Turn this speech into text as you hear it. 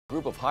A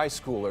group of high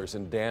schoolers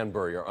in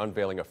Danbury are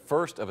unveiling a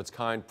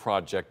first-of-its-kind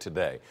project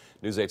today.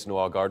 News 8's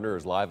Noel Gardner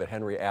is live at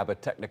Henry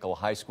Abbott Technical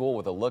High School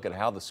with a look at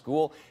how the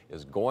school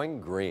is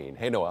going green.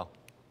 Hey, Noel.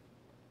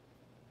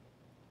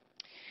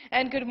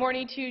 And good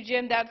morning to you,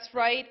 Jim. That's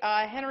right.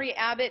 Henry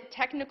Abbott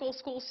Technical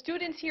School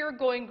students here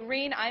going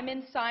green. I'm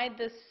inside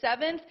the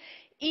 7th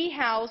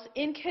E-House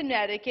in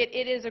Connecticut.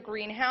 It is a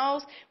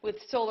greenhouse with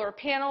solar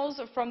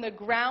panels from the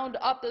ground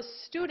up. The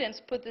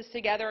students put this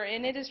together,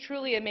 and it is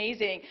truly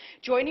amazing.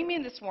 Joining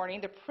me this morning,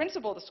 the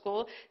principal of the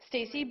school,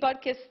 Stacy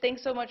Butkus.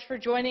 Thanks so much for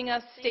joining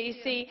us,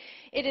 Stacy.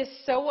 It is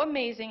so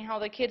amazing how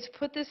the kids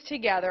put this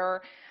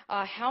together.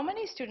 How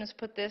many students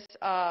put this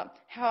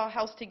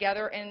house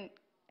together, and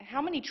how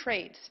many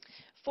trades?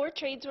 4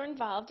 trades were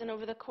involved, and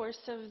over the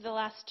course of the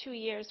last 2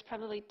 years,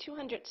 probably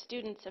 200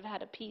 students have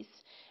had a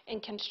piece in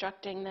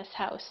constructing this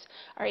house.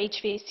 Our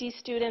HVAC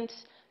students,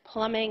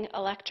 plumbing,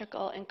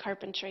 electrical, and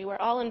carpentry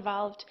were all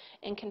involved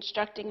in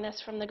constructing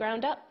this from the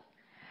ground up.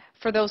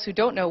 For those who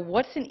don't know,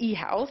 what's an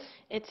E-House?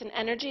 It's an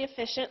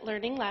energy-efficient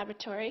learning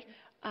laboratory,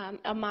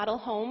 a model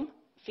home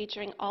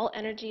featuring all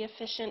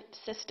energy-efficient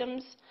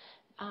systems,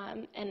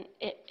 and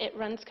it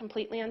runs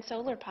completely on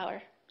solar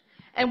power.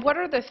 And what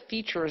are the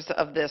features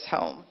of this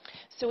home?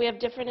 So we have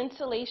different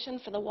insulation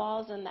for the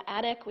walls and the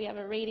attic. We have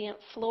a radiant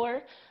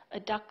floor, a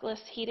ductless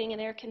heating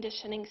and air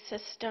conditioning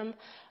system,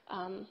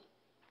 and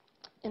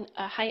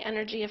a high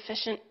energy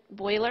efficient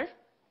boiler.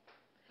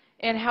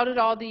 And how did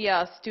all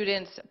the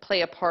students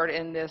play a part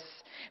in this?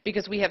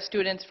 Because we have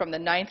students from the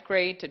 9th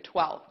grade to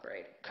 12th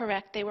grade.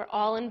 Correct. They were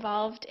all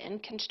involved in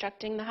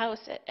constructing the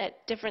house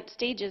at different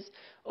stages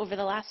over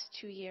the last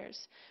 2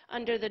 years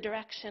under the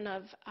direction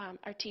of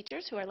our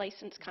teachers, who are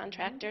licensed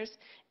contractors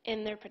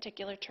in their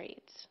particular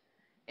trades.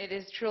 It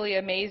is truly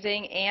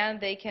amazing, and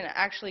they can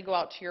actually go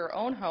out to your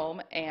own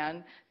home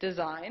and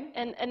design.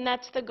 And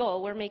that's the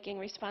goal. We're making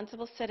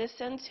responsible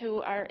citizens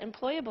who are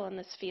employable in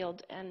this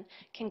field and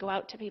can go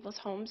out to people's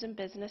homes and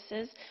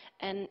businesses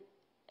and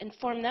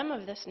inform them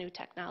of this new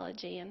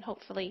technology and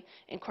hopefully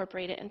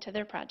incorporate it into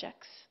their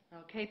projects.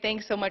 Okay,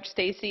 thanks so much,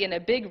 Stacy. And a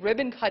big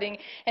ribbon cutting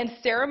and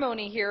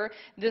ceremony here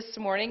this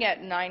morning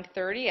at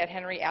 9:30 at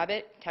Henry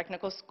Abbott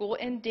Technical School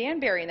in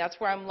Danbury. And that's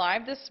where I'm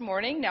live this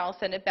morning. Now I'll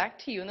send it back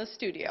to you in the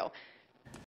studio.